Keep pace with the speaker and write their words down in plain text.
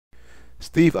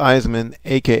Steve Eisman,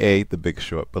 aka The Big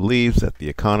Short, believes that the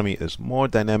economy is more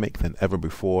dynamic than ever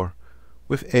before,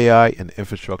 with AI and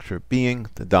infrastructure being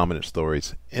the dominant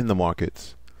stories in the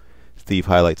markets. Steve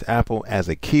highlights Apple as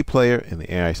a key player in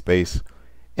the AI space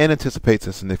and anticipates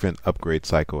a significant upgrade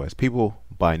cycle as people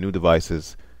buy new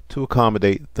devices to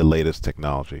accommodate the latest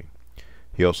technology.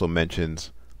 He also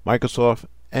mentions Microsoft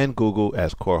and Google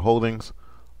as core holdings,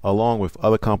 along with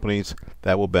other companies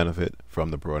that will benefit from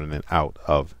the broadening out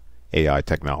of AI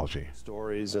technology.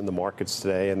 Stories in the markets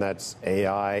today, and that's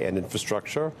AI and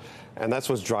infrastructure, and that's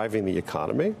what's driving the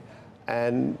economy.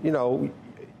 And, you know,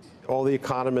 all the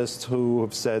economists who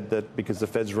have said that because the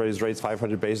Fed's raised rates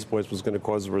 500 basis points was going to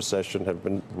cause a recession have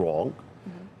been wrong.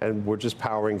 And we're just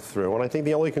powering through. And I think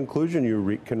the only conclusion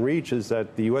you can reach is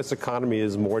that the U.S. economy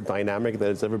is more dynamic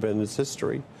than it's ever been in its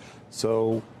history.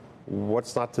 So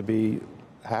what's not to be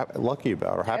lucky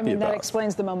about or happy about? That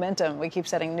explains the momentum. We keep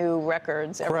setting new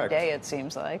records every day, it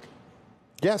seems like.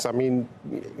 Yes, I mean,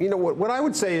 you know, what I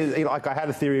would say is, you know, like I had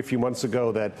a theory a few months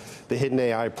ago that the hidden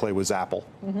AI play was Apple.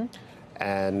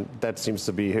 And that seems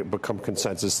to become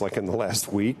consensus like in the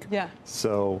last week. Yeah.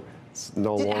 So it's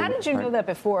no longer. How did you know that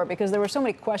before? Because there were so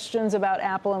many questions about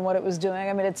Apple and what it was doing.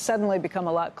 I mean, it's suddenly become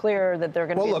a lot clearer that they're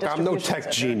going to be a distribution I'm no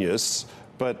tech genius,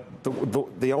 but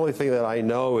the only thing that I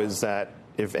know is that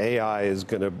if AI is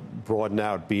going to broaden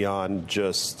out beyond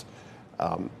just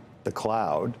the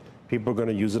cloud, people are going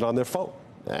to use it on their phone.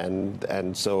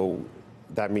 And so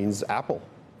that means Apple.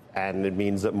 And it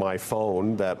means that my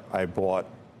phone that I bought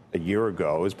a year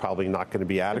ago is probably not going to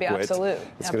be adequate.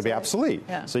 It's going to be obsolete.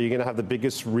 Yeah. So you're going to have the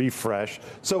biggest refresh.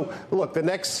 So look, the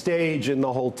next stage in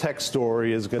the whole tech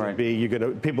story is going to be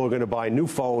people are going to buy new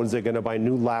phones, they're going to buy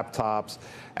new laptops,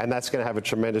 and that's going to have a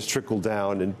tremendous trickle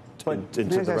down into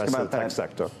the rest of the tech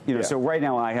sector. You know, so right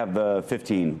now I have the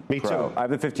 15 Me Pro. too. I have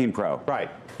the 15 Pro. Right.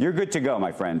 You're good to go,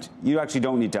 my friend. You actually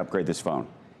don't need to upgrade this phone.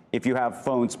 If you have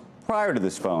phones prior to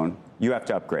this phone, you have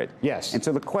to upgrade. Yes. And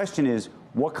so the question is,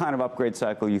 what kind of upgrade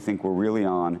cycle you think we're really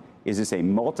on? Is this a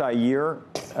multi-year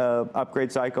upgrade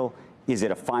cycle? Is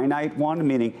it a finite one,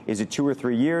 meaning is it 2 or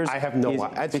 3 years? I have no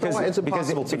idea. It's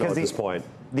impossible to know at this point.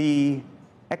 The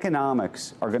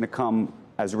economics are going to come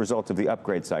as a result of the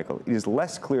upgrade cycle. It is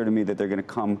less clear to me that they're going to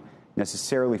come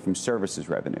necessarily from services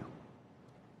revenue.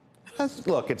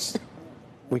 Look,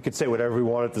 we could say whatever we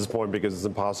want at this point because it's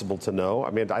impossible to know. I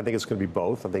mean, I think it's going to be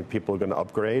both. I think people are going to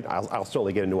upgrade. I'll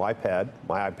certainly get a new iPad.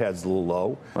 My iPad's a little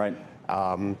low. Right.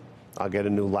 I'll get a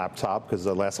new laptop because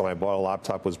the last time I bought a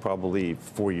laptop was probably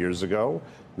 4 years ago.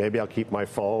 Maybe I'll keep my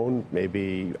phone.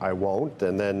 Maybe I won't.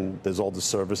 And then there's all the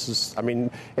services. I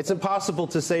mean, it's impossible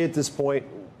to say at this point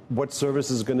what service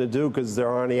is going to do because there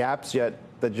aren't any apps yet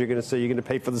that you're going to say you're going to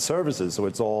pay for the services. So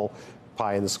it's all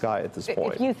pie in the sky at this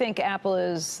point. If you think Apple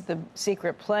is the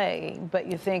secret play, but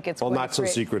you think it's not so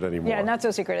secret anymore. Yeah, not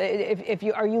so secret.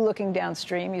 Are you looking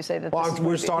downstream? You say that.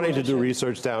 We're starting to do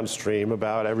research downstream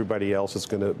about everybody else that's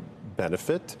going to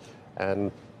benefit,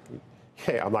 and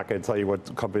hey, I'm not going to tell you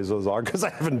what companies those are because I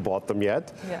haven't bought them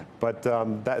yet. Yeah. But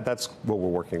that's what we're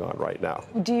working on right now.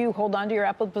 Do you hold on to your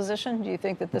Apple position? Do you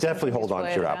think that this definitely hold on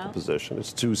to your Apple position?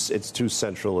 It's too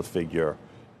central a figure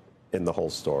in the whole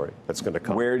story that's going to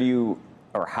come. Where do you,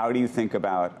 or how do you think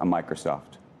about a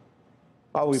Microsoft?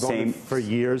 Oh, we've owned it for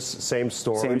years. Same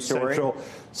story. Same story.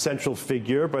 Central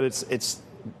figure, but it's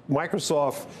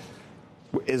Microsoft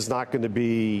is not going to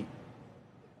be.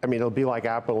 I mean, it'll be like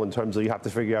Apple in terms of you have to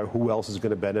figure out who else is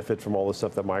going to benefit from all the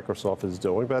stuff that Microsoft is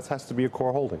doing, but that has to be a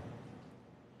core holding.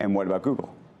 And what about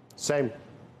Google? Same.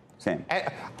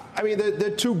 I mean, there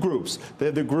are two groups. There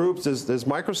are the groups, there's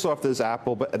Microsoft, there's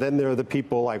Apple, but then there are the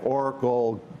people like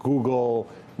Oracle, Google,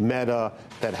 Meta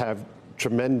that have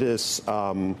tremendous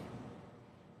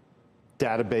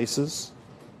databases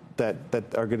that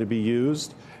are going to be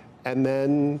used. And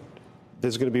then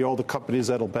there's going to be all the companies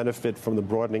that will benefit from the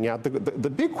broadening out. The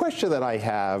big question that I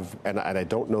have, and I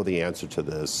don't know the answer to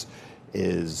this,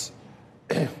 is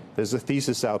there's a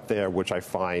thesis out there which I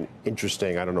find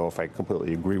interesting. I don't know if I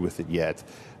completely agree with it yet,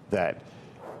 that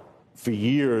for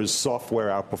years software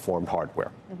outperformed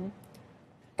hardware.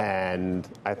 And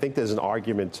I think there's an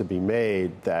argument to be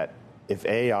made that if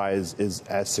AI is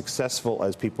as successful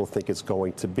as people think it's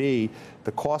going to be,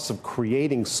 the cost of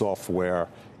creating software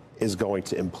is going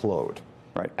to implode.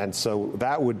 Right. And so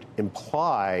that would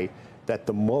imply that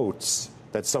the moats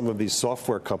that some of these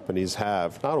software companies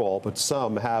have, not all, but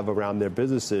some have around their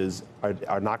businesses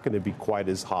are not going to be quite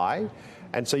as high.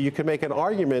 And so you can make an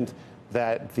argument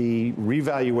that the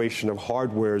revaluation of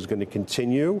hardware is going to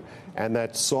continue and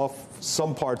that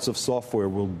some parts of software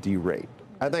will derate.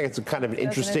 I think it's a kind of an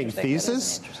interesting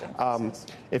thesis. Thesis.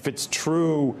 If it's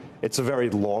true, it's a very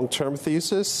long-term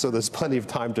thesis, so there's plenty of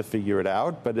time to figure it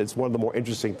out, but it's one of the more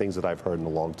interesting things that I've heard in a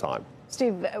long time.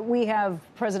 Steve, we have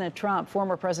President Trump,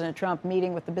 former President Trump,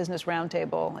 meeting with the Business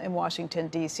Roundtable in Washington,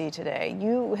 D.C. today.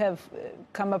 You have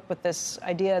come up with this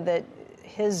idea that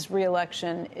his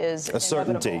reelection is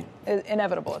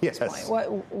inevitable at this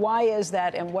point. Why is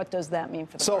that, and what does that mean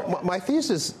for the market? So my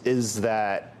thesis is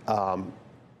that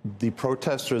the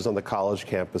protesters on the college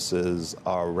campuses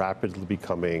are rapidly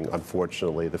becoming,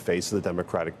 unfortunately, the face of the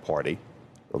Democratic Party,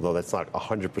 although that's not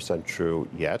 100% true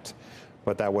yet.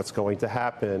 But that what's going to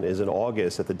happen is in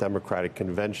August at the Democratic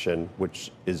Convention,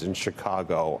 which is in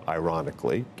Chicago,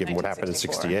 ironically, given what happened in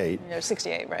 68.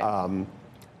 68, right.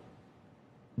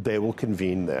 They will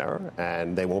convene there,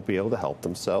 and they won't be able to help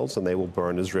themselves, and they will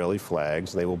burn Israeli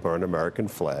flags, and they will burn American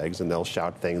flags, and they'll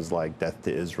shout things like death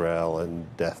to Israel and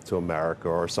death to America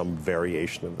or some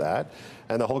variation of that.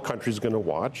 And the whole country's going to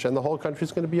watch, and the whole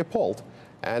country's going to be appalled.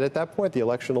 And at that point, the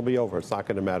election will be over. It's not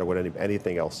going to matter what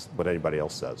anybody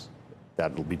else says.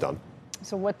 That'll be done.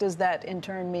 So what does that in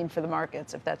turn mean for the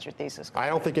markets, if that's your thesis? I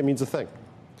don't think it means a thing.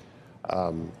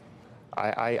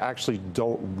 I actually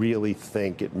don't really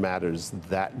think it matters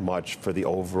that much for the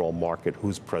overall market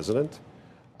who's president.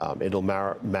 It'll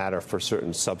matter for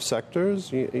certain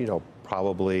subsectors. You know,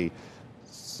 probably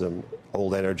some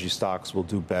old energy stocks will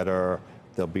do better.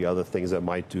 There'll be other things that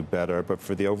might do better. But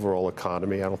for the overall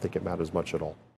economy, I don't think it matters much at all.